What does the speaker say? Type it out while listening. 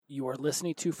You are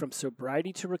listening to From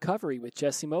Sobriety to Recovery with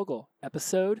Jesse Mogul,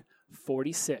 episode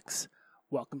 46.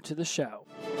 Welcome to the show.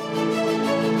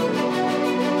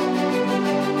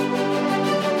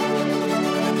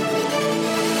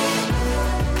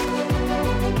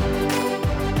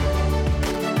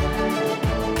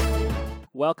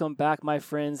 Welcome back, my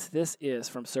friends. This is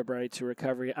From Sobriety to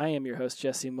Recovery. I am your host,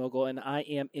 Jesse Mogul, and I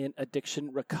am in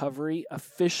addiction recovery.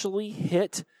 Officially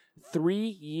hit 3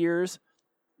 years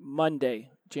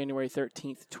Monday, January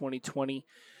 13th, 2020.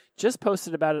 Just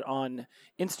posted about it on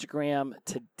Instagram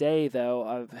today, though.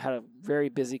 I've had a very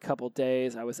busy couple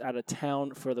days. I was out of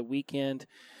town for the weekend,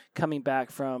 coming back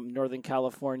from Northern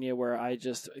California, where I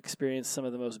just experienced some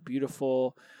of the most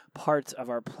beautiful parts of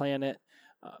our planet.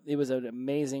 It was an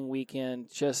amazing weekend.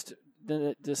 Just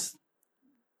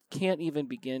can't even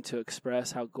begin to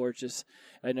express how gorgeous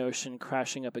an ocean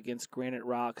crashing up against granite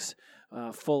rocks,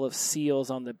 full of seals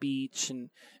on the beach, and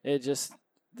it just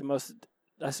the most.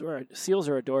 I swear, seals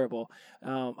are adorable.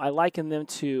 I liken them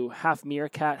to half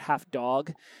meerkat, half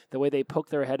dog. The way they poke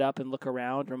their head up and look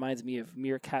around reminds me of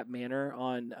Meerkat Manor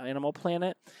on Animal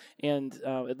Planet. And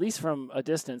at least from a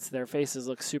distance, their faces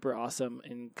look super awesome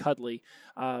and cuddly.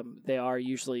 They are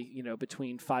usually,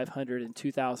 between 500 and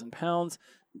 2,000 pounds.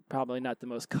 Probably not the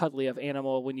most cuddly of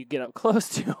animal when you get up close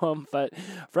to them, but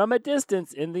from a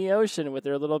distance in the ocean with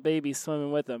their little babies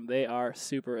swimming with them, they are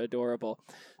super adorable.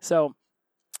 So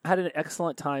I had an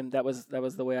excellent time. That was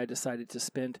the way I decided to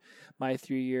spend my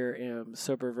 3-year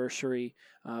soberversary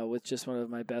with just one of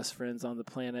my best friends on the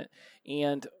planet.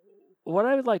 And what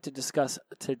I would like to discuss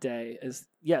today is,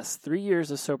 yes, 3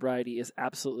 years of sobriety is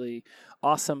absolutely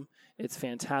awesome. It's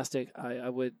fantastic.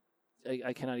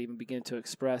 I cannot even begin to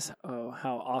express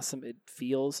how awesome it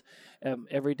feels.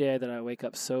 Every day that I wake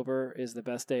up sober is the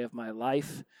best day of my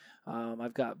life.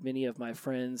 I've got many of my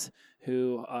friends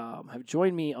who have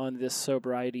joined me on this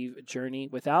sobriety journey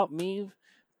without me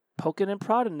poking and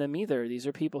prodding them either. These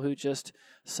are people who just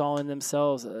saw in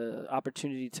themselves an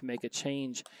opportunity to make a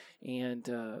change and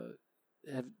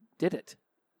did it.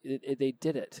 They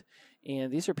did it.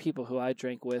 And these are people who I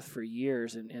drank with for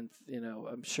years, and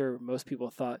I'm sure most people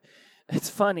thought, it's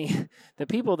funny, the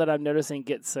people that I'm noticing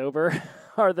get sober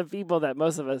are the people that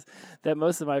most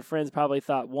of my friends probably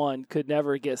thought, one, could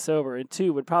never get sober, and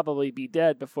two, would probably be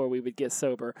dead before we would get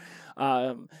sober.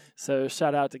 So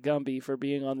shout out to Gumby for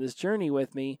being on this journey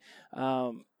with me.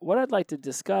 What I'd like to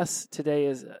discuss today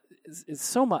is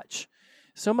so much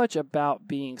about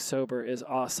being sober is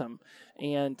awesome.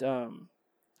 And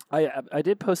I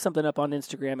did post something up on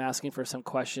Instagram asking for some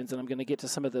questions, and I'm going to get to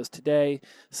some of those today.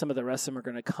 Some of the rest of them are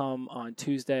going to come on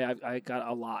Tuesday. I got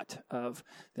a lot of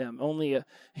them, only a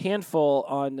handful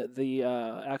on the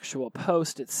actual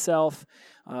post itself.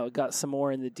 Got some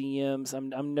more in the DMs.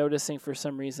 I'm noticing for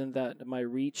some reason that my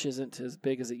reach isn't as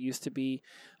big as it used to be.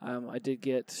 I did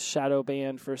get shadow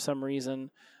banned for some reason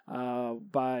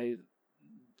by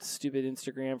stupid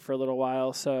Instagram for a little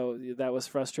while, so that was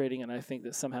frustrating, and I think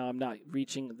that somehow I'm not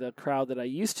reaching the crowd that I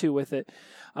used to with it,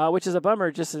 which is a bummer,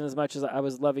 just as much as I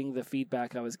was loving the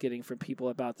feedback I was getting from people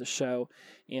about the show.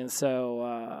 And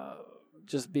so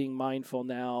just being mindful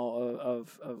now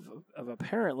of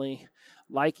apparently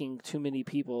liking too many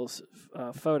people's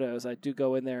photos. I do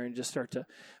go in there and just start to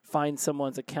find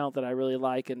someone's account that I really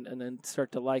like and then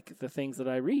start to like the things that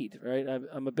I read, right?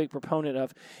 I'm a big proponent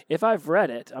of, if I've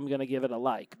read it, I'm going to give it a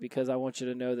like, because I want you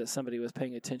to know that somebody was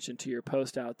paying attention to your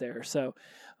post out there. So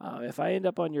if I end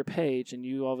up on your page and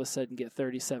you all of a sudden get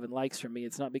 37 likes from me,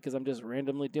 it's not because I'm just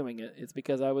randomly doing it. It's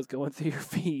because I was going through your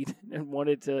feed and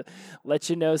wanted to let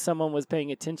you know someone was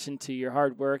paying attention to your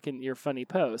hard work and your funny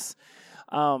posts.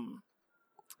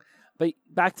 But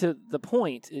back to the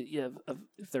point,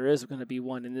 if there is going to be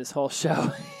one in this whole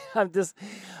show,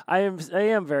 I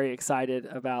am very excited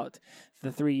about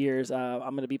the 3 years. I'm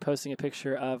going to be posting a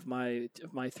picture of my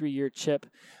 3-year chip.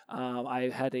 I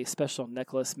had a special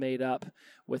necklace made up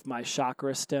with my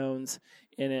chakra stones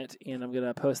in it, and I'm going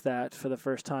to post that for the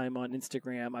first time on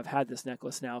Instagram. I've had this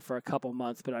necklace now for a couple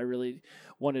months, but I really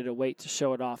wanted to wait to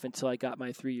show it off until I got my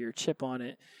 3-year chip on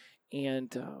it.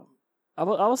 And I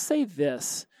will say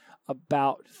this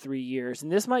about 3 years, and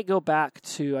this might go back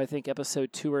to, I think,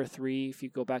 episode 2 or 3, if you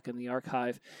go back in the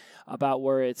archive, about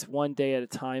where it's one day at a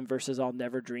time versus I'll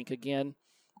never drink again.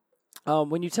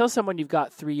 When you tell someone you've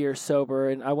got 3 years sober,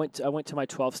 and I went to my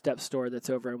 12-step store that's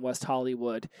over in West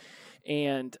Hollywood,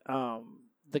 and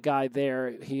the guy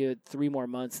there, he had 3 more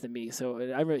months than me. So I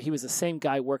remember he was the same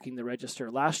guy working the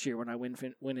register last year when I went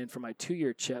in for my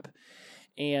 2-year chip.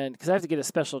 And because I have to get a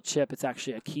special chip, it's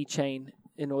actually a keychain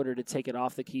in order to take it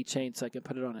off the keychain so I can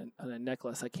put it on a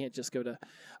necklace. I can't just go to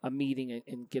a meeting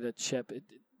and get a chip.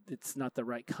 it's not the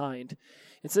right kind.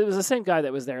 And so it was the same guy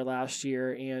that was there last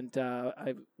year, and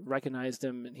I recognized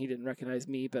him, and he didn't recognize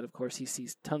me, but of course he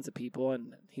sees tons of people,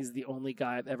 and he's the only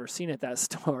guy I've ever seen at that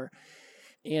store.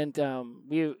 And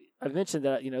I mentioned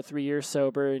that, 3 years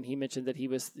sober, and he mentioned that he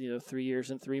was, 3 years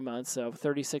and 3 months. So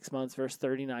 36 months versus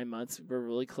 39 months. We're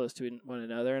really close to one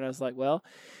another. And I was like, well,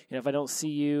 if I don't see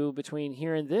you between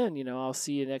here and then, I'll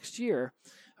see you next year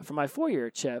for my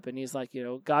 4-year chip. And he's like,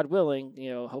 God willing,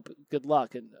 hope, good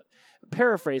luck. And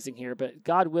paraphrasing here, but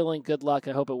God willing, good luck.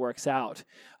 I hope it works out,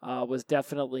 was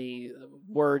definitely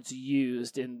words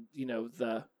used in,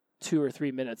 the 2 or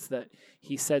 3 minutes that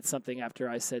he said something after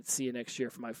I said, see you next year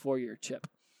for my 4-year chip.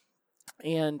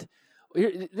 And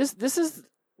this is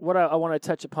what I want to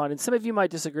touch upon. And some of you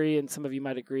might disagree and some of you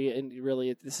might agree. And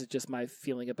really, this is just my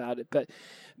feeling about it. But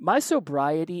my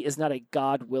sobriety is not a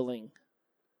God willing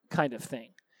kind of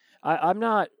thing. I'm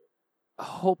not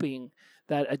hoping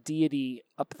that a deity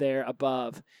up there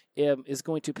above is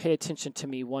going to pay attention to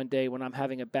me one day when I'm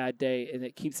having a bad day and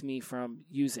it keeps me from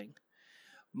using.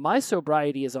 My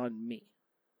sobriety is on me.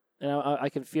 And I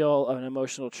can feel an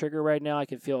emotional trigger right now. I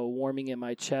can feel a warming in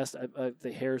my chest.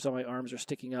 The hairs on my arms are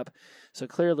sticking up. So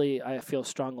clearly I feel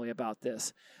strongly about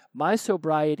this. My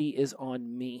sobriety is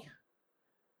on me.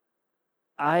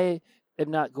 I am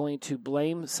not going to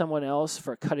blame someone else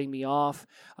for cutting me off.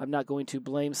 I'm not going to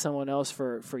blame someone else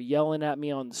for yelling at me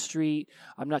on the street.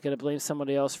 I'm not going to blame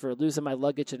somebody else for losing my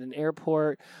luggage at an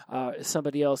airport.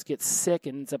 Somebody else gets sick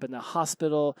and ends up in the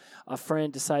hospital. A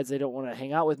friend decides they don't want to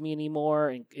hang out with me anymore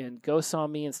and ghosts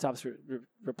on me and stops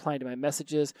replying to my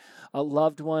messages. A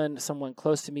loved one, someone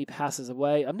close to me, passes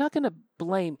away. I'm not going to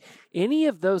blame any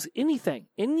of those, anything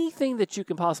that you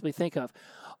can possibly think of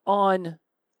on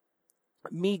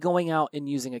me going out and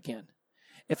using again.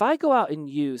 If I go out and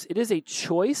use, it is a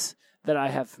choice that I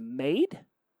have made.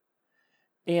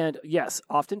 And yes,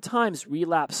 oftentimes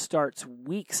relapse starts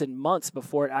weeks and months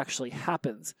before it actually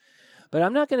happens. But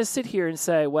I'm not going to sit here and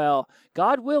say, well,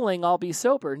 God willing, I'll be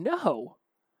sober. No.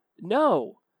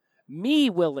 Me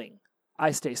willing, I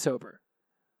stay sober.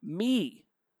 Me.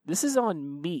 This is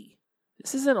on me.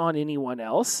 This isn't on anyone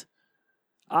else.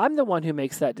 I'm the one who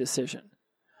makes that decision.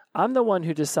 I'm the one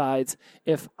who decides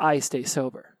if I stay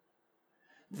sober.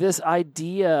 This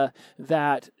idea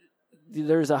that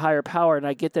there's a higher power, and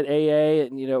I get that AA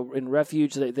and in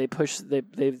Refuge they do push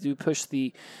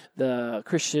the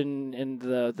Christian and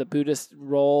the Buddhist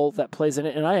role that plays in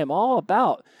it, and I am all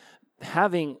about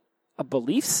having a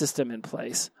belief system in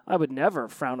place. I would never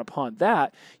frown upon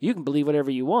that. You can believe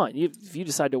whatever you want. If you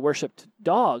decide to worship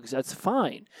dogs, that's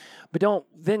fine. But don't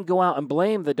then go out and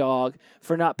blame the dog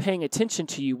for not paying attention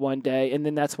to you one day, and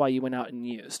then that's why you went out and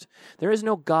used. There is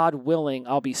no God willing,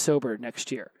 I'll be sober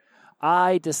next year.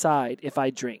 I decide if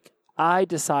I drink. I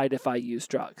decide if I use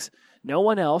drugs. No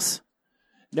one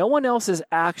else's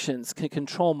actions can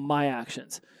control my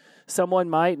actions. Someone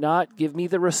might not give me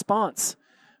the response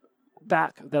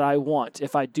back that I want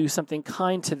if I do something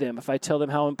kind to them, if I tell them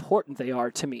how important they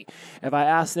are to me, if I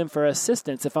ask them for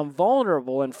assistance, if I'm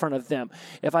vulnerable in front of them,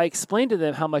 if I explain to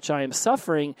them how much I am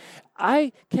suffering.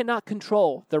 I cannot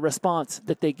control the response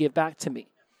that they give back to me.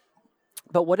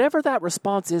 But whatever that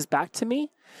response is back to me,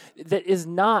 that is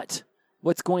not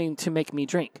what's going to make me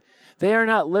drink. They are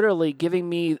not literally giving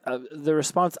me the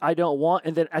response I don't want,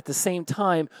 and then at the same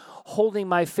time holding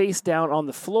my face down on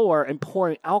the floor and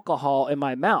pouring alcohol in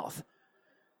my mouth.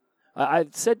 I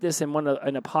said this in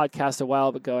a podcast a while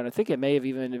ago, and I think it may have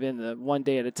even been the one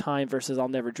day at a time versus I'll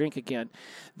never drink again,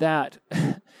 that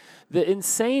the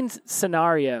insane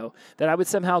scenario that I would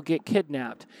somehow get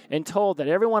kidnapped and told that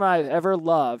everyone I've ever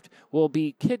loved will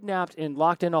be kidnapped and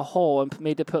locked in a hole and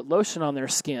made to put lotion on their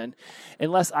skin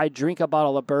unless I drink a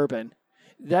bottle of bourbon.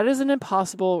 That is an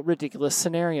impossible, ridiculous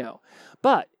scenario.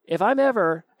 But if I'm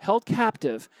ever held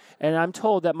captive and I'm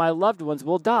told that my loved ones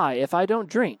will die if I don't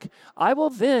drink, I will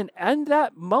then, in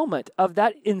that moment of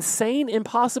that insane,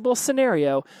 impossible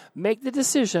scenario, make the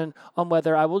decision on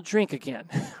whether I will drink again,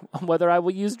 on whether I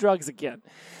will use drugs again.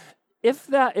 If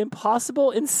that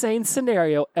impossible, insane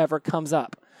scenario ever comes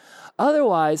up.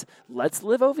 Otherwise, let's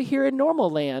live over here in normal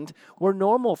land where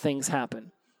normal things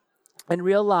happen and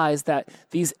realize that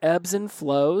these ebbs and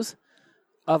flows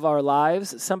of our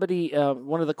lives. Somebody,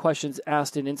 one of the questions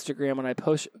asked in Instagram when I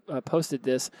posted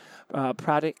this,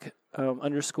 Pratik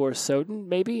 _Soden,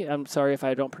 maybe. I'm sorry if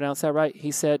I don't pronounce that right.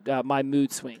 He said, my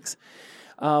mood swings.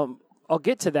 I'll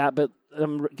get to that, but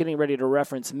I'm getting ready to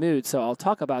reference mood, so I'll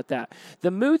talk about that.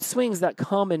 The mood swings that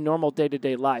come in normal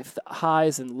day-to-day life, the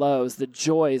highs and lows, the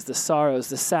joys, the sorrows,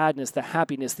 the sadness, the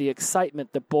happiness, the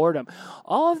excitement, the boredom,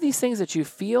 all of these things that you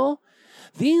feel,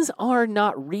 These are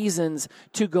not reasons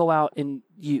to go out and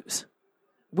use.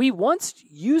 We once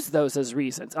used those as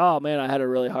reasons. Oh, man, I had a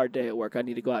really hard day at work. I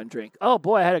need to go out and drink. Oh,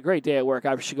 boy, I had a great day at work.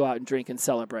 I should go out and drink and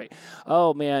celebrate.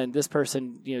 Oh, man, this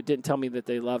person didn't tell me that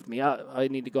they loved me. I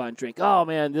need to go out and drink. Oh,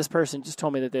 man, this person just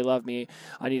told me that they love me.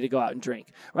 I need to go out and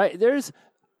drink. Right? There's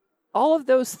all of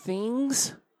those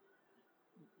things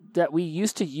that we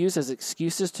used to use as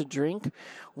excuses to drink.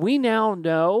 We now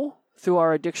know through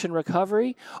our addiction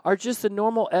recovery are just the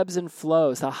normal ebbs and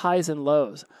flows, the highs and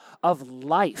lows of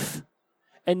life.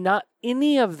 And not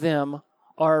any of them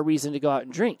are a reason to go out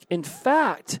and drink. In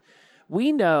fact,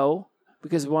 we know,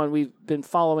 because one, we've been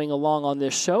following along on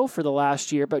this show for the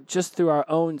last year, but just through our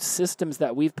own systems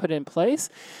that we've put in place,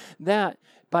 that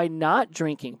by not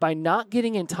drinking, by not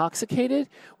getting intoxicated,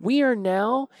 we are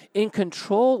now in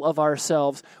control of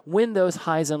ourselves when those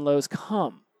highs and lows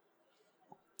come.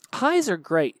 Highs are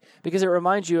great because it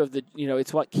reminds you of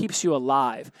it's what keeps you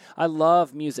alive. I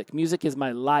love music. Music is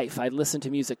my life. I listen to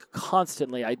music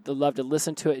constantly. I love to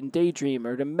listen to it and daydream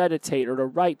or to meditate or to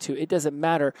write to. It doesn't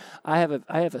matter. I have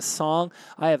a song.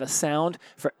 I have a sound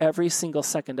for every single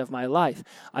second of my life.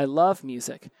 I love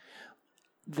music.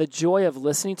 The joy of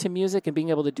listening to music and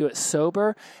being able to do it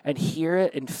sober and hear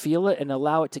it and feel it and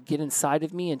allow it to get inside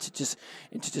of me and to just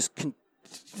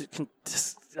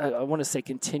I want to say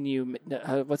continue,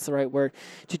 what's the right word?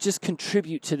 To just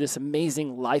contribute to this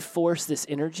amazing life force, this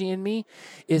energy in me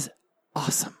is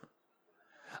awesome.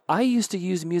 I used to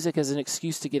use music as an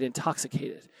excuse to get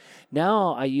intoxicated.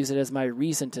 Now I use it as my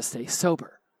reason to stay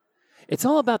sober. It's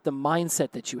all about the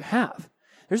mindset that you have.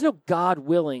 There's no God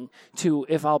willing to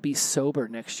if I'll be sober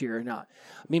next year or not.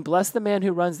 I mean, bless the man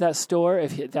who runs that store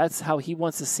if that's how he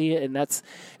wants to see it, and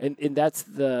that's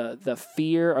the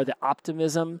fear or the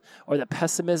optimism or the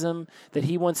pessimism that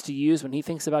he wants to use when he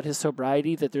thinks about his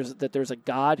sobriety. That there's a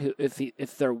God who,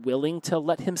 if they're willing to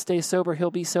let him stay sober,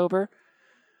 he'll be sober.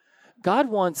 God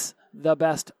wants the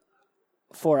best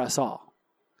for us all.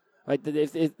 Right?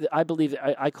 I believe,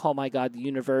 I call my God the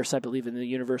universe. I believe in the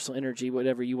universal energy,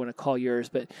 whatever you want to call yours.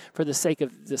 But for the sake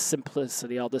of the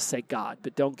simplicity, I'll just say God.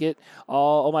 But don't get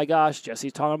all, oh my gosh,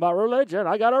 Jesse's talking about religion.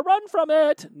 I got to run from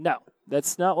it. No,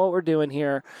 that's not what we're doing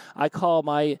here. I call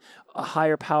my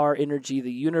higher power energy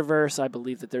the universe. I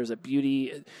believe that there's a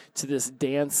beauty to this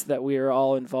dance that we are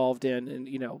all involved in.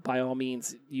 And, by all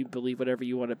means, you believe whatever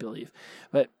you want to believe.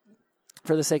 But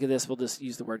for the sake of this, we'll just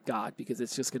use the word God because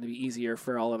it's just going to be easier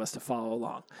for all of us to follow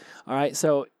along. All right,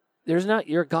 so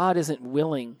your God isn't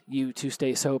willing you to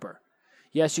stay sober.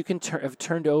 Yes, you can have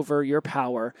turned over your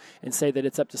power and say that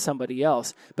it's up to somebody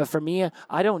else. But for me,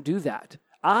 I don't do that.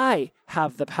 I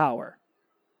have the power.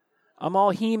 I'm all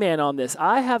He-Man on this.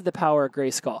 I have the power of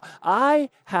Grayskull.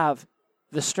 I have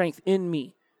the strength in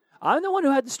me. I'm the one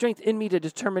who had the strength in me to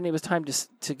determine it was time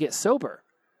to get sober.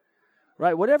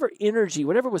 Right? Whatever energy,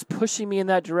 whatever was pushing me in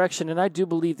that direction, and I do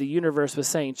believe the universe was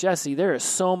saying, Jesse, there is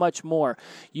so much more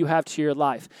you have to your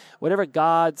life. Whatever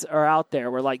gods are out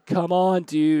there were like, come on,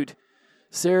 dude.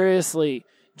 Seriously.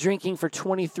 Drinking for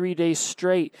 23 days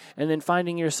straight and then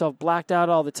finding yourself blacked out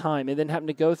all the time and then having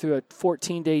to go through a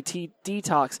 14-day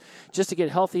detox just to get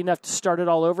healthy enough to start it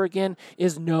all over again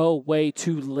is no way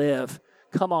to live.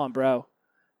 Come on, bro.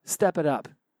 Step it up.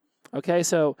 Okay,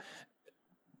 so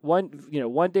one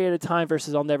day at a time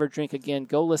versus I'll never drink again.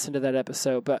 Go listen to that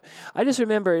episode. But I just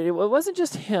remember it wasn't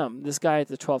just him, this guy at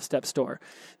the 12-step store.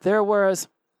 There was,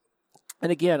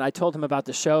 and again, I told him about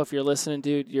the show. If you're listening,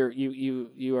 dude,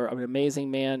 you are an amazing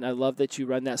man. I love that you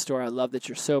run that store. I love that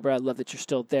you're sober. I love that you're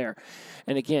still there.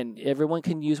 And again, everyone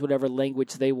can use whatever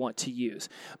language they want to use.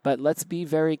 But let's be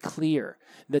very clear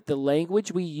that the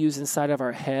language we use inside of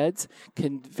our heads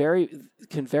can very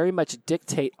much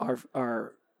dictate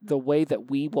the way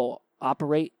that we will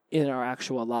operate in our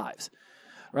actual lives,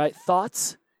 right?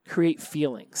 Thoughts create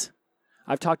feelings.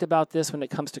 I've talked about this when it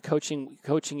comes to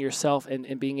coaching yourself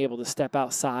and being able to step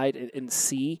outside and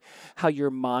see how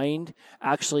your mind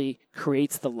actually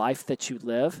creates the life that you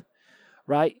live,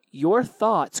 right? Your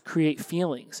thoughts create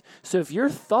feelings. So if your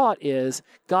thought is,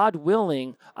 God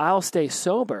willing, I'll stay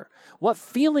sober, what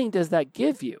feeling does that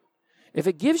give you? If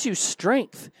it gives you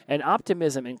strength and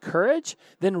optimism and courage,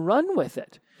 then run with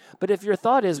it. But if your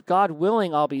thought is, God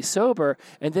willing, I'll be sober,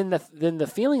 and then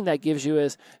the feeling that gives you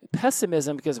is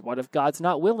pessimism, because what if God's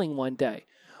not willing one day?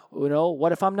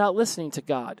 What if I'm not listening to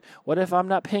God? What if I'm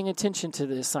not paying attention to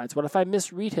His signs? What if I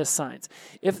misread His signs?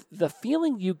 If the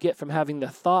feeling you get from having the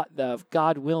thought of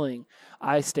God willing,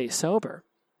 I stay sober,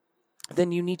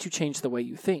 then you need to change the way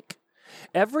you think.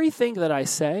 Everything that I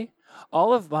say,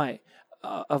 all of my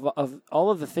of all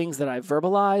of the things that I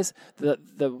verbalize,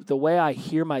 the way I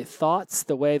hear my thoughts,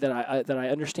 the way that I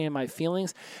understand my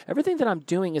feelings, everything that I'm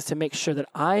doing is to make sure that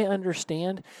I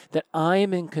understand that I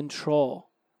am in control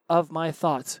of my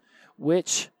thoughts,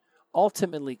 which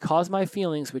ultimately cause my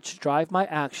feelings, which drive my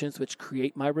actions, which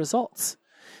create my results.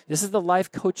 This is the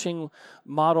Life Coaching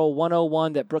Model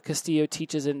 101 that Brooke Castillo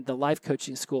teaches in the Life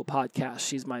Coaching School podcast.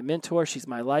 She's my mentor. She's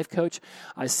my life coach.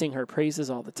 I sing her praises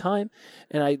all the time.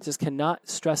 And I just cannot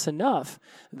stress enough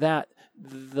that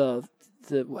the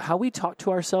how we talk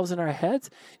to ourselves in our heads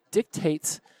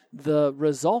dictates the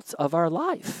results of our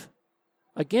life.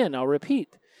 Again, I'll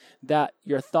repeat that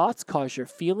your thoughts cause your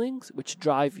feelings, which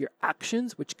drive your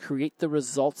actions, which create the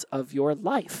results of your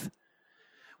life,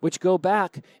 which go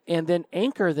back and then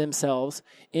anchor themselves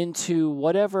into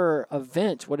whatever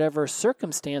event, whatever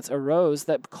circumstance arose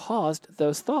that caused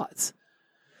those thoughts.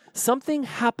 Something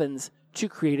happens to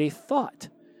create a thought.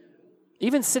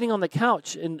 Even sitting on the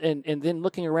couch and then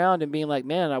looking around and being like,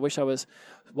 man, I wish I was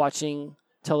watching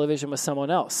television with someone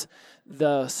else.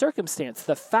 The circumstance,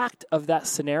 the fact of that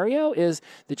scenario is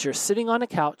that you're sitting on a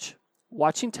couch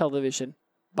watching television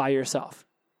by yourself.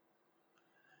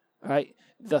 All right?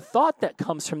 The thought that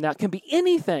comes from that can be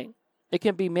anything. It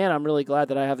can be, man, I'm really glad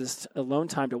that I have this alone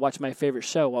time to watch my favorite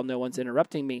show while no one's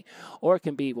interrupting me. Or it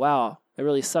can be, wow, it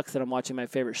really sucks that I'm watching my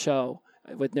favorite show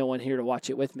with no one here to watch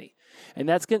it with me. And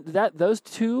those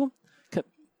two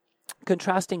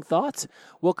contrasting thoughts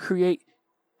will create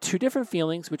two different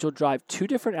feelings, which will drive two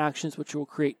different actions, which will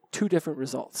create two different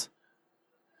results.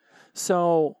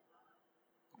 So,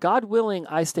 God willing,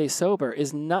 I stay sober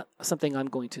is not something I'm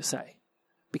going to say,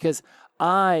 because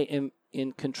I am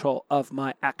in control of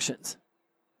my actions.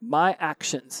 My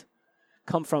actions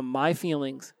come from my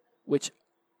feelings, which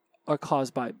are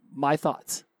caused by my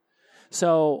thoughts.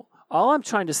 So all I'm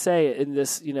trying to say in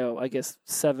this,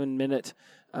 7-minute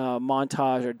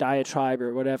montage or diatribe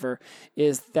or whatever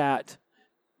is that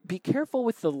be careful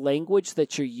with the language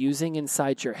that you're using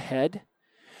inside your head,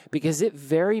 because it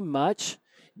very much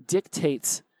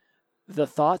dictates the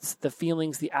thoughts, the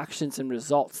feelings, the actions, and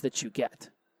results that you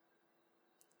get.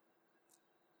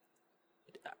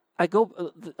 I'm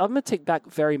going to take back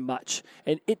very much,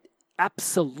 and it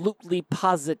absolutely,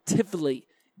 positively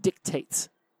dictates.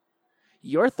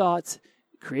 Your thoughts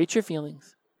create your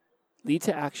feelings, lead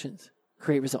to actions,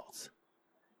 create results.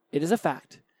 It is a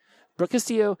fact. Brooke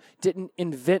Castillo didn't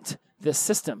invent this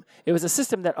system. It was a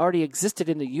system that already existed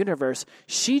in the universe.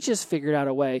 She just figured out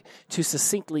a way to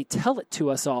succinctly tell it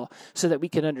to us all so that we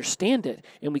can understand it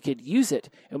and we could use it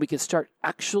and we could start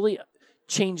actually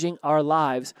changing our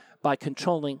lives by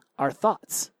controlling our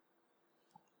thoughts.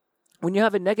 When you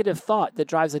have a negative thought that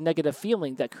drives a negative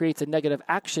feeling that creates a negative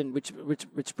action, which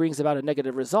brings about a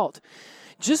negative result,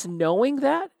 just knowing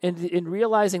that and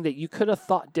realizing that you could have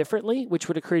thought differently, which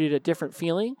would have created a different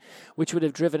feeling, which would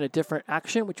have driven a different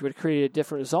action, which would have created a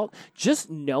different result, just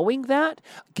knowing that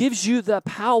gives you the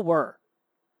power.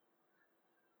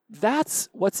 That's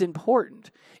what's important,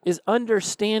 is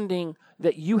understanding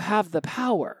that you have the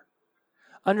power.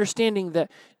 Understanding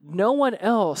that no one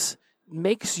else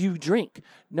makes you drink.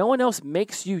 No one else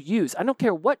makes you use. I don't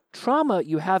care what trauma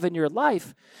you have in your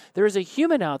life. There is a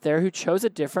human out there who chose a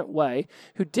different way,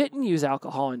 who didn't use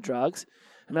alcohol and drugs.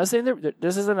 I'm not saying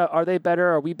this isn't a are they better,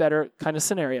 are we better kind of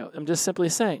scenario. I'm just simply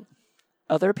saying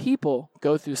other people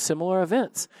go through similar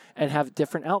events and have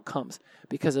different outcomes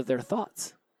because of their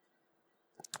thoughts.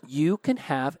 You can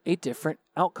have a different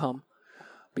outcome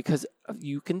because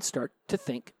you can start to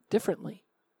think differently.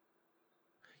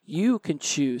 You can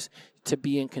choose to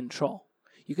be in control.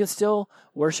 You can still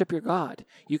worship your God.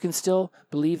 You can still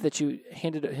believe that you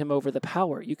handed him over the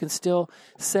power. You can still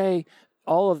say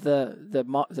all of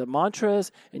the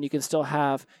mantras, and you can still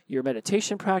have your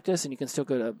meditation practice, and you can still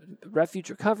go to Refuge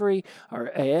Recovery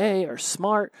or AA or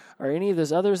SMART or any of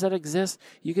those others that exist.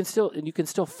 You can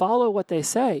still follow what they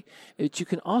say, but you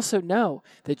can also know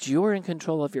that you're in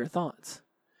control of your thoughts.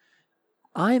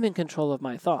 I am in control of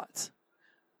my thoughts.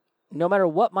 No matter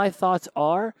what my thoughts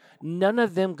are, none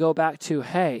of them go back to,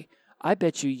 hey, I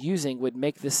bet you using would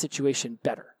make this situation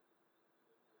better.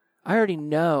 I already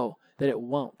know that it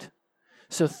won't.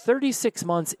 So 36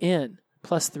 months in,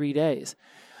 plus 3 days,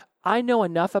 I know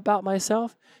enough about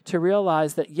myself to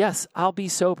realize that, yes, I'll be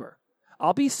sober.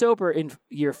 I'll be sober in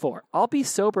year 4. I'll be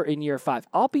sober in year 5.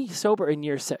 I'll be sober in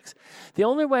year 6. The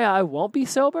only way I won't be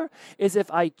sober is if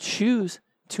I choose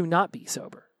to not be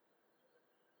sober.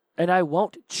 And I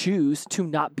won't choose to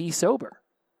not be sober.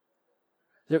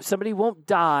 Somebody won't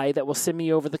die that will send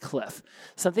me over the cliff.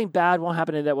 Something bad won't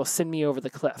happen that will send me over the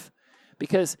cliff.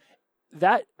 Because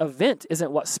that event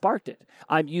isn't what sparked it.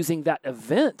 I'm using that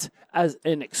event as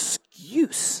an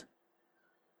excuse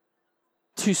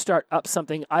to start up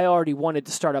something I already wanted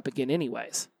to start up again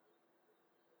anyways.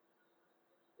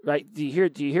 Right? Do you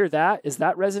hear that? Is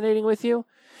that resonating with you?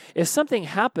 If something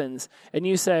happens and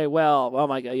you say, well, oh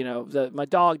my God, my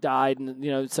dog died,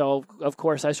 and so of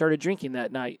course I started drinking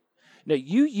that night. No,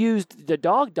 you used the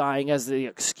dog dying as the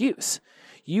excuse.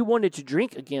 You wanted to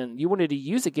drink again. You wanted to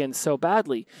use again so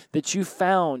badly that you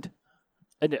found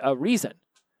a reason.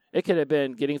 It could have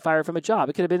been getting fired from a job.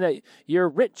 It could have been that your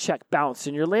rent check bounced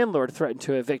and your landlord threatened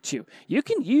to evict you. You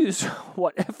can use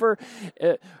whatever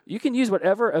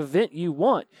event you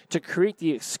want to create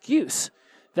the excuse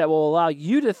that will allow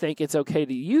you to think it's okay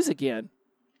to use again.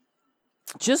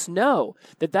 Just know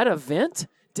that that event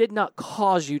did not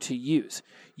cause you to use.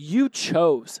 You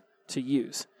chose to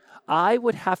use. I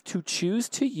would have to choose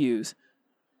to use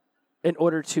in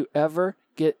order to ever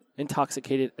get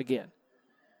intoxicated again.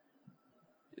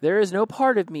 There is no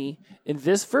part of me in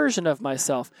this version of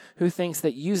myself who thinks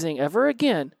that using ever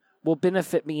again will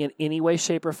benefit me in any way,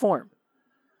 shape, or form.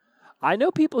 I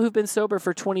know people who've been sober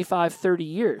for 25, 30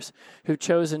 years who've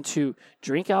chosen to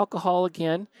drink alcohol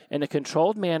again in a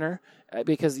controlled manner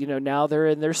because, now they're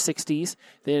in their 60s.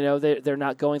 They're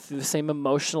not going through the same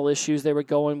emotional issues they were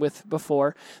going with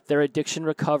before. Their addiction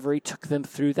recovery took them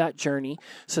through that journey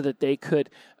so that they could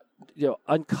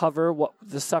uncover what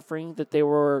the suffering that they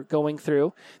were going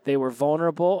through. They were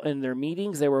vulnerable in their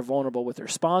meetings. They were vulnerable with their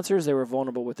sponsors. They were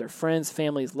vulnerable with their friends,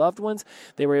 families, loved ones.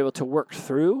 They were able to work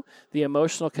through the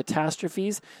emotional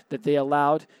catastrophes that they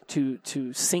allowed to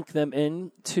sink them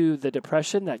into the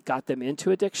depression that got them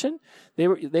into addiction. They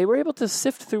were able to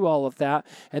sift through all of that,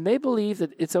 and they believe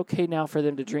that it's okay now for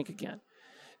them to drink again.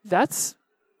 That's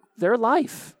their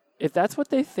life. If that's what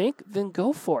they think, then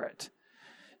go for it.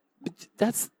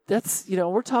 That's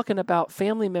we're talking about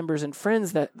family members and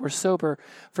friends that were sober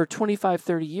for 25,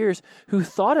 30 years who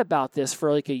thought about this for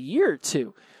like a year or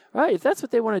two, right? If that's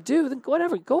what they want to do, then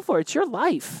whatever, go for it. It's your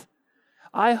life.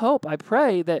 I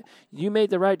pray that you made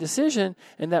the right decision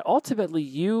and that ultimately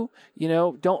you're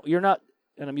not,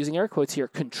 and I'm using air quotes here,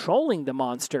 controlling the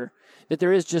monster, that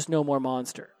there is just no more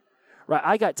monster. Right,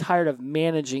 I got tired of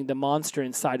managing the monster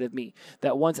inside of me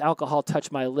that once alcohol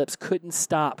touched my lips couldn't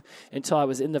stop until I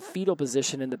was in the fetal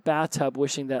position in the bathtub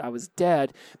wishing that I was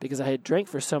dead because I had drank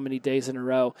for so many days in a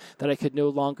row that I could no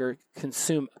longer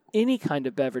consume any kind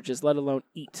of beverages, let alone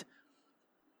eat.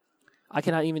 I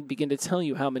cannot even begin to tell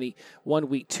you how many 1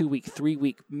 week, 2 week, 3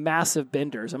 week massive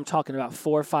benders. I'm talking about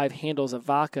 4 or 5 handles of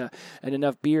vodka and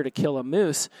enough beer to kill a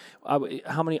moose.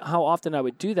 How often I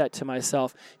would do that to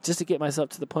myself just to get myself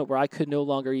to the point where I could no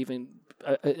longer even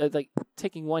like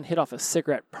taking one hit off a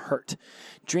cigarette hurt.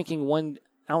 Drinking 1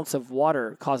 ounce of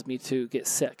water caused me to get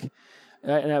sick.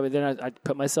 And I'd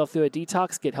put myself through a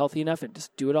detox, get healthy enough, and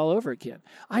just do it all over again.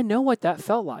 I know what that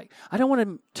felt like. I don't want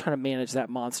to try to manage that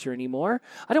monster anymore.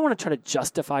 I don't want to try to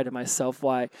justify to myself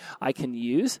why I can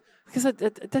use, because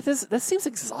that seems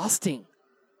exhausting.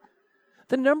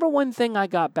 The number one thing I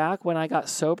got back when I got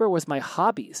sober was my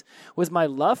hobbies, was my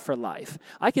love for life.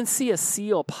 I can see a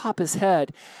seal pop his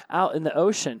head out in the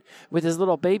ocean with his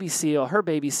little baby seal, her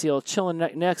baby seal, chilling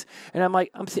next. And I'm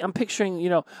like, I'm picturing,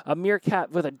 a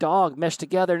meerkat with a dog meshed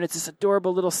together, and it's this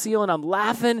adorable little seal, and I'm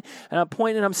laughing, and I'm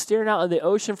pointing, and I'm staring out in the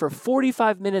ocean for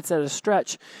 45 minutes at a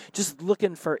stretch, just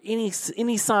looking for any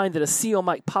sign that a seal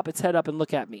might pop its head up and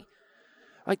look at me.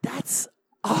 Like, that's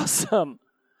awesome.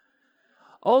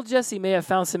 Old Jesse may have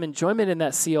found some enjoyment in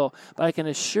that seal, but I can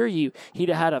assure you he'd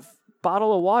have had a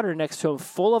bottle of water next to him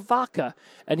full of vodka,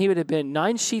 and he would have been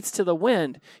 9 sheets to the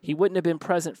wind. He wouldn't have been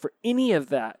present for any of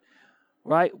that,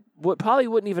 right? Probably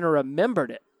wouldn't even have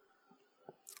remembered it.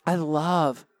 I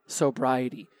love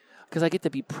sobriety because I get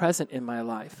to be present in my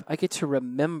life. I get to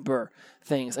remember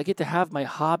things. I get to have my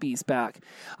hobbies back.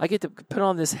 I get to put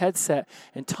on this headset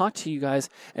and talk to you guys,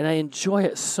 and I enjoy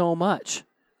it so much.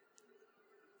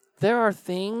 There are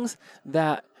things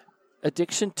that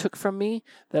addiction took from me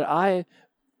that I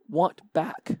want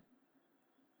back.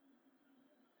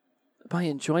 My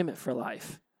enjoyment for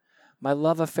life, my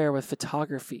love affair with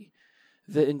photography,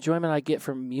 the enjoyment I get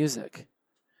from music.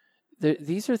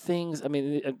 These are things,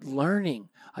 learning.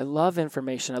 I love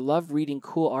information. I love reading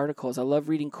cool articles. I love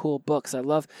reading cool books. I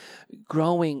love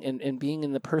growing and being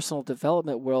in the personal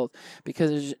development world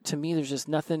because to me, there's just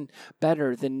nothing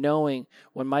better than knowing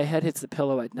when my head hits the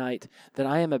pillow at night that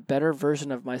I am a better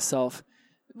version of myself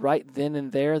right then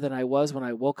and there than I was when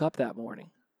I woke up that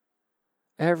morning.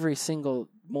 Every single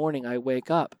morning I wake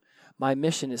up, my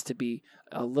mission is to be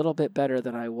a little bit better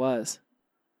than I was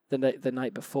the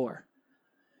night before.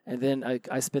 And then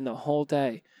I spend the whole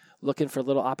day looking for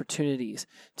little opportunities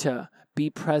to be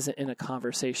present in a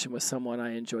conversation with someone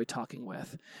I enjoy talking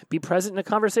with. Be present in a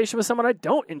conversation with someone I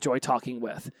don't enjoy talking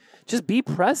with. Just be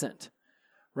present,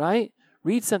 right?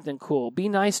 Read something cool. Be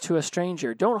nice to a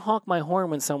stranger. Don't honk my horn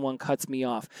when someone cuts me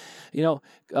off.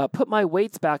 Put my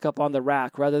weights back up on the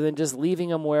rack rather than just leaving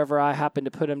them wherever I happen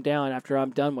to put them down after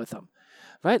I'm done with them.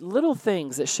 Right? Little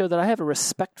things that show that I have a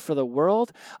respect for the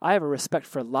world. I have a respect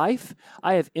for life.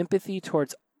 I have empathy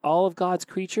towards all of God's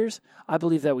creatures. I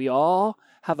believe that we all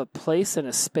have a place and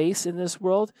a space in this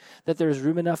world, that there's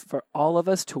room enough for all of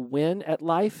us to win at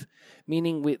life,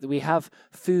 meaning we have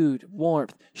food,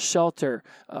 warmth, shelter,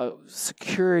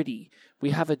 security. We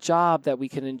have a job that we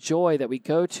can enjoy, that we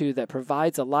go to, that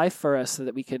provides a life for us so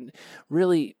that we can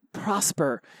really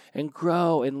prosper and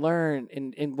grow and learn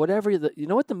and whatever. You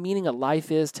know what the meaning of life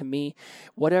is to me?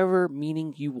 Whatever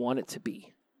meaning you want it to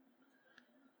be.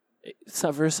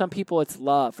 So for some people, it's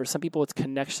love. For some people, it's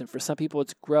connection. For some people,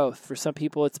 it's growth. For some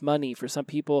people, it's money. For some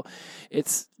people,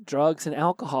 it's drugs and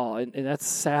alcohol. And that's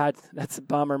sad. That's a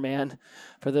bummer, man,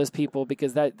 for those people,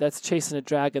 because that's chasing a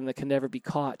dragon that can never be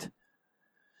caught.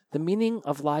 The meaning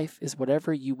of life is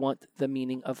whatever you want the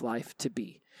meaning of life to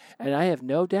be. And I have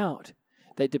no doubt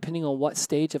that depending on what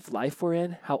stage of life we're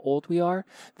in, how old we are,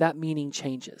 that meaning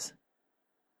changes.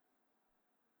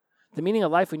 The meaning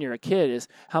of life when you're a kid is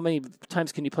how many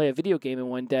times can you play a video game in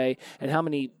one day, and how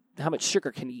much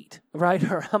sugar can you eat, right?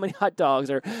 Or how many hot dogs,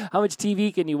 or how much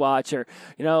TV can you watch, or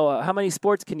how many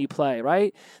sports can you play,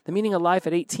 right? The meaning of life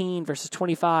at 18 versus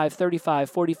 25, 35,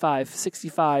 45,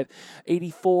 65,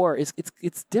 84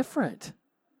 it's different.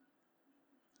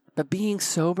 But being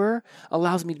sober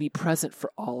allows me to be present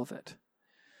for all of it.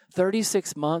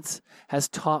 36 months has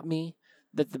taught me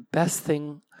that the best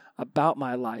thing about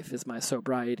my life is my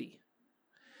sobriety.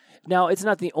 Now, it's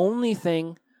not the only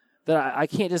thing that I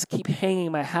can't just keep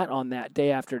hanging my hat on that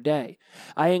day after day.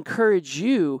 I encourage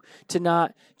you to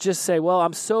not just say, well,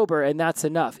 I'm sober and that's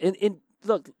enough. And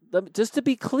look, just to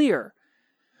be clear,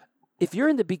 if you're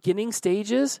in the beginning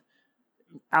stages,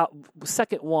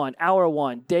 second one, hour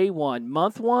one, day one,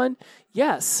 month one,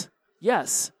 yes.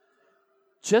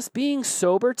 Just being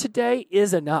sober today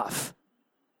is enough.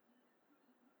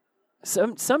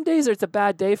 Some days it's a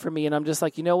bad day for me, and I'm just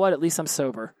like, you know what? At least I'm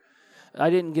sober. I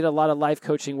didn't get a lot of life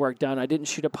coaching work done. I didn't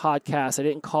shoot a podcast. I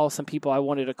didn't call some people I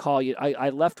wanted to call. I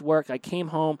left work. I came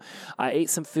home. I ate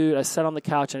some food. I sat on the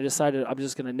couch, and I decided I'm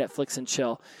just going to Netflix and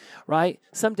chill, right?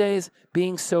 Some days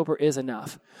being sober is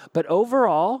enough. But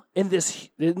overall, in this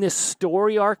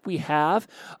story arc we have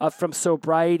from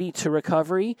sobriety to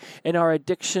recovery, in our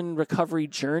addiction recovery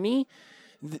journey,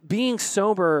 being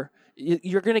sober,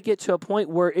 you're going to get to a point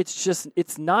where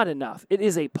it's not enough. It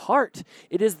is a part.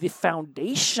 It is the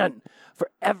foundation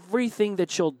for everything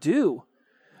that you'll do.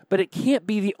 But it can't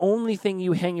be the only thing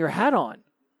you hang your hat on.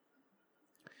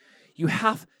 You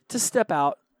have to step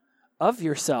out of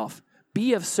yourself.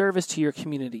 Be of service to your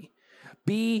community.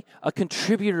 Be a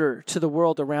contributor to the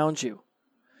world around you.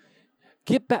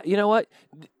 Get back. You know what?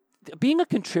 Being a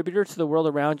contributor to the world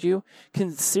around you can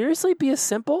seriously be as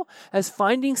simple as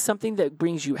finding something that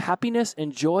brings you happiness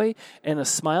and joy and a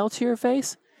smile to your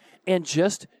face and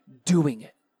just doing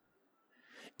it.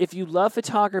 If you love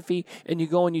photography and you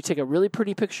go and you take a really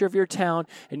pretty picture of your town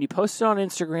and you post it on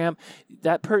Instagram,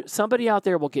 somebody out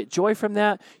there will get joy from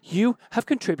that. You have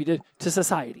contributed to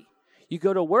society. You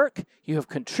go to work, you have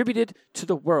contributed to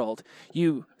the world.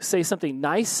 You say something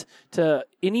nice to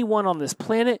anyone on this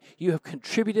planet, you have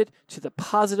contributed to the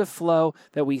positive flow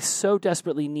that we so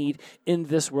desperately need in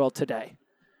this world today.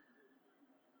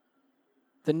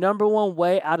 The number one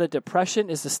way out of depression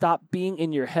is to stop being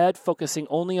in your head, focusing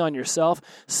only on yourself,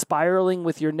 spiraling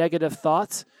with your negative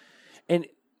thoughts, and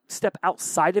step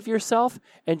outside of yourself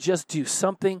and just do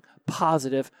something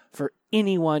positive for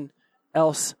anyone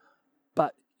else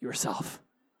but yourself.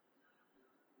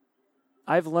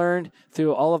 I've learned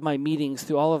through all of my meetings,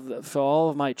 through all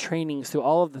of my trainings, through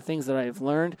all of the things that I've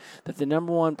learned, that the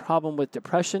number one problem with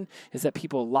depression is that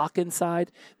people lock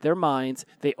inside their minds,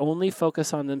 they only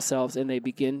focus on themselves, and they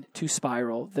begin to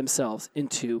spiral themselves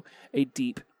into a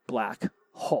deep black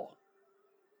hole.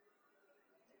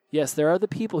 Yes, there are the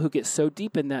people who get so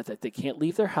deep in that they can't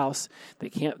leave their house.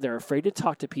 They're afraid to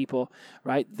talk to people,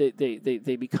 right?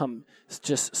 They become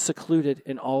just secluded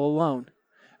and all alone,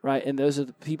 right? And those are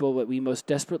the people that we most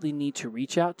desperately need to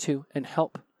reach out to and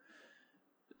help.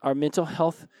 Our mental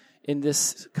health in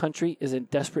this country is in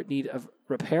desperate need of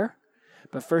repair.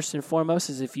 But first and foremost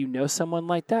is, if you know someone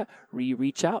like that, you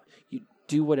reach out, you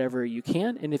do whatever you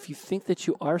can. And if you think that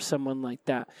you are someone like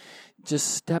that,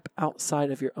 just step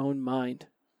outside of your own mind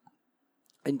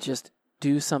and just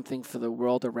do something for the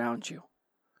world around you.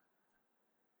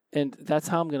 And that's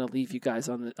how I'm going to leave you guys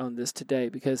on this today,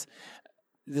 because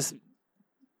this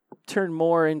turned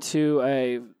more into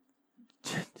I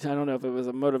don't know if it was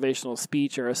a motivational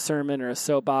speech or a sermon or a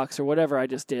soapbox or whatever I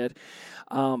just did.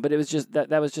 But it was just that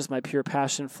was just my pure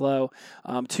passion flow.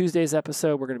 Tuesday's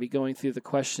episode, we're going to be going through the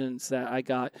questions that I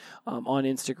got on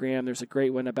Instagram. There's a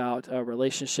great one about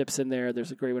relationships in there.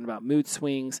 There's a great one about mood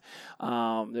swings.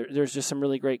 There's just some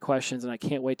really great questions, and I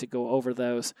can't wait to go over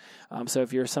those. So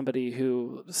if you're somebody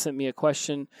who sent me a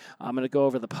question, I'm going to go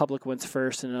over the public ones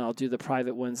first, and then I'll do the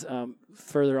private ones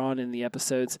further on in the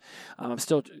episodes. I'm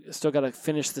still got to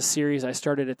finish the series I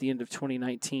started at the end of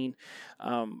 2019,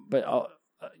 but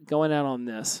going out on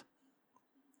this,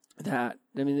 and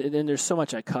there's so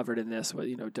much I covered in this.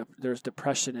 There's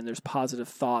depression and there's positive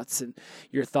thoughts, and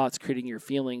your thoughts creating your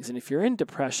feelings. And if you're in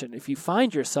depression, if you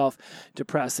find yourself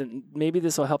depressed, and maybe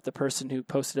this will help the person who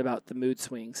posted about the mood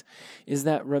swings, is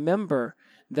that remember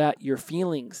that your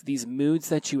feelings, these moods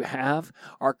that you have,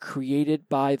 are created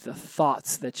by the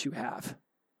thoughts that you have.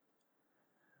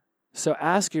 So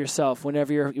ask yourself when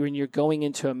you're going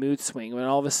into a mood swing, when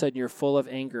all of a sudden you're full of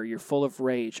anger, you're full of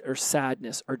rage or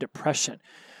sadness or depression,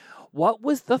 what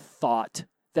was the thought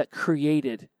that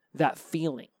created that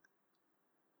feeling?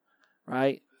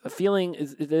 Right? A feeling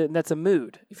that's a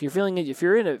mood. If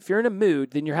you're in a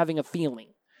mood, then you're having a feeling.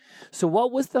 So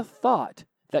what was the thought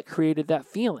that created that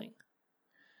feeling?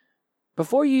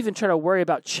 Before you even try to worry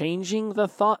about changing the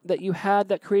thought that you had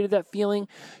that created that feeling,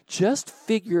 just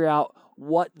figure out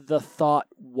what the thought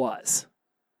was.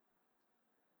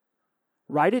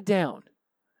 Write it down.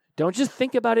 Don't just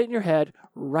think about it in your head.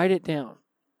 Write it down.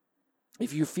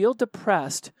 If you feel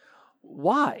depressed,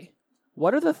 why?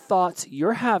 What are the thoughts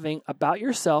you're having about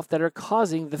yourself that are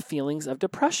causing the feelings of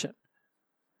depression?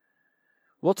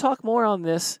 We'll talk more on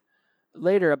this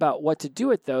later about what to do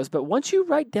with those, but once you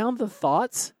write down the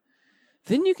thoughts,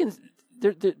 then you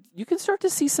can start to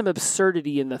see some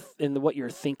absurdity in what you're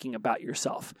thinking about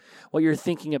yourself, what you're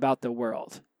thinking about the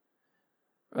world.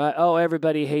 Right? Oh,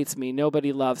 everybody hates me.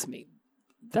 Nobody loves me.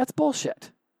 That's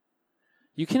bullshit.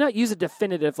 You cannot use a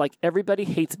definitive like everybody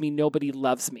hates me, nobody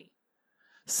loves me.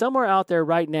 Somewhere out there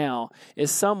right now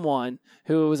is someone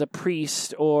who is a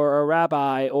priest or a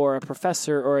rabbi or a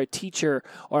professor or a teacher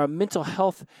or a mental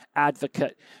health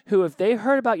advocate who, if they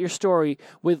heard about your story,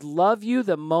 would love you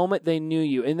the moment they knew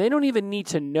you. And they don't even need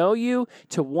to know you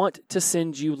to want to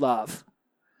send you love.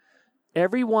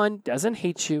 Everyone doesn't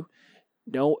hate you.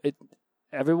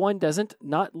 Everyone doesn't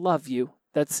not love you.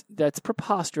 That's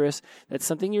preposterous. That's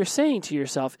something you're saying to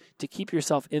yourself to keep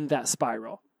yourself in that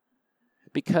spiral.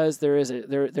 Because there is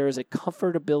a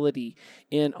comfortability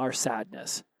in our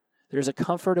sadness. There's a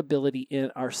comfortability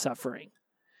in our suffering.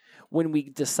 When we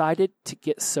decided to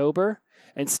get sober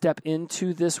and step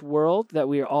into this world that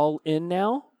we are all in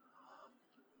now,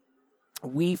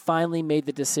 we finally made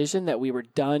the decision that we were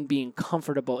done being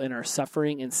comfortable in our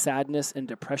suffering and sadness and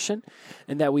depression,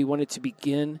 and that we wanted to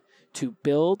begin to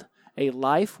build a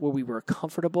life where we were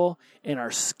comfortable in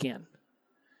our skin,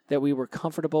 that we were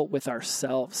comfortable with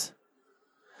ourselves.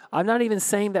 I'm not even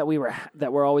saying that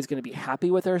we're always going to be happy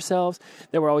with ourselves,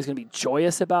 that we're always going to be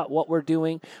joyous about what we're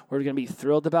doing, we're going to be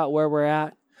thrilled about where we're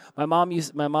at. My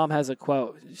mom has a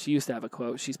quote. She used to have a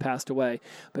quote. She's passed away,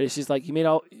 but she's like,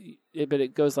 but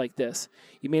it goes like this: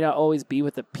 you may not always be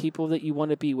with the people that you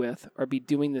want to be with, or be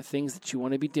doing the things that you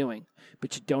want to be doing,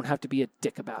 but you don't have to be a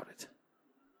dick about it.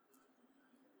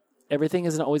 Everything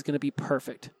isn't always going to be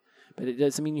perfect, but it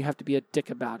doesn't mean you have to be a dick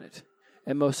about it.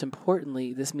 And most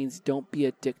importantly, this means don't be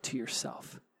a dick to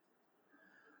yourself.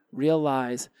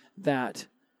 Realize that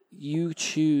you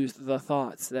choose the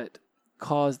thoughts that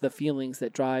cause the feelings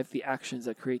that drive the actions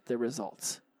that create the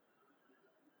results.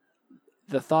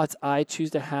 The thoughts I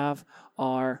choose to have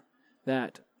are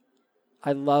that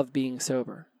I love being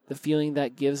sober. The feeling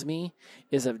that gives me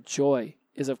is of joy,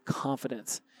 is of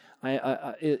confidence.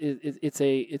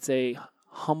 It's a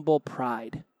humble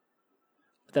pride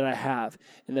that I have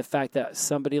in the fact that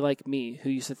somebody like me, who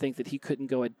used to think that he couldn't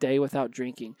go a day without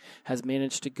drinking, has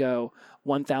managed to go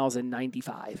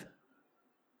 1,095.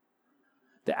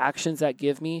 The actions that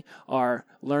give me are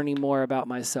learning more about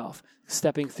myself,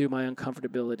 stepping through my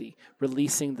uncomfortability,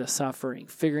 releasing the suffering,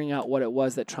 figuring out what it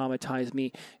was that traumatized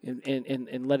me,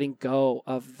 and letting go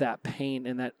of that pain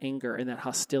and that anger and that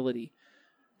hostility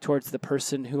towards the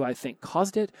person who I think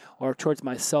caused it, or towards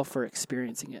myself for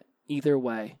experiencing it. Either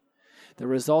way, the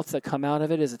results that come out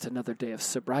of it is it's another day of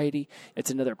sobriety.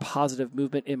 It's another positive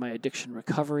movement in my addiction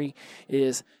recovery. It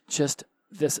is just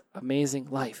this amazing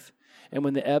life. And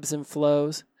when the ebbs and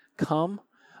flows come,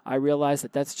 I realize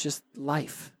that that's just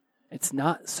life. It's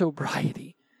not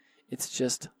sobriety. It's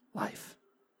just life.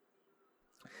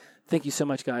 thank you so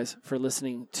much, guys, for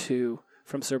listening to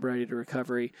From Sobriety to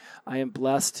Recovery. I am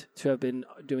blessed to have been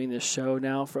doing this show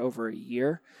now for over a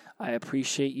year. I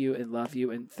appreciate you and love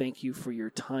you, and thank you for your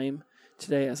time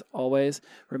today, as always.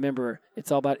 Remember,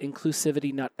 it's all about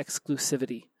inclusivity, not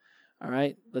exclusivity. All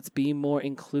right? Let's be more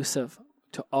inclusive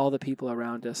to all the people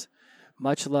around us.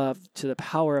 Much love to the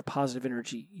power of positive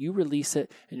energy. You release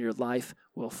it, and your life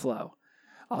will flow.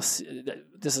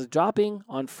 This is dropping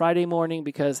on Friday morning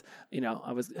because,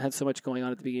 I had so much going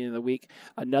on at the beginning of the week.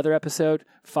 Another episode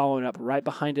following up right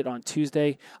behind it on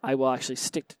Tuesday. I will actually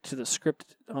stick to the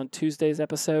script on Tuesday's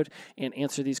episode and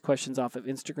answer these questions off of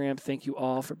Instagram. Thank you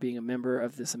all for being a member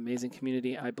of this amazing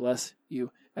community. I bless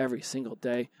you every single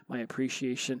day. My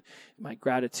appreciation, my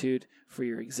gratitude for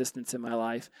your existence in my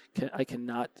life.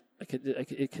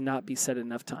 It cannot be said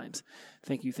enough times.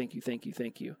 Thank you, thank you, thank you,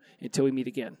 thank you. Until we meet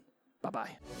again.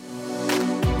 Bye-bye.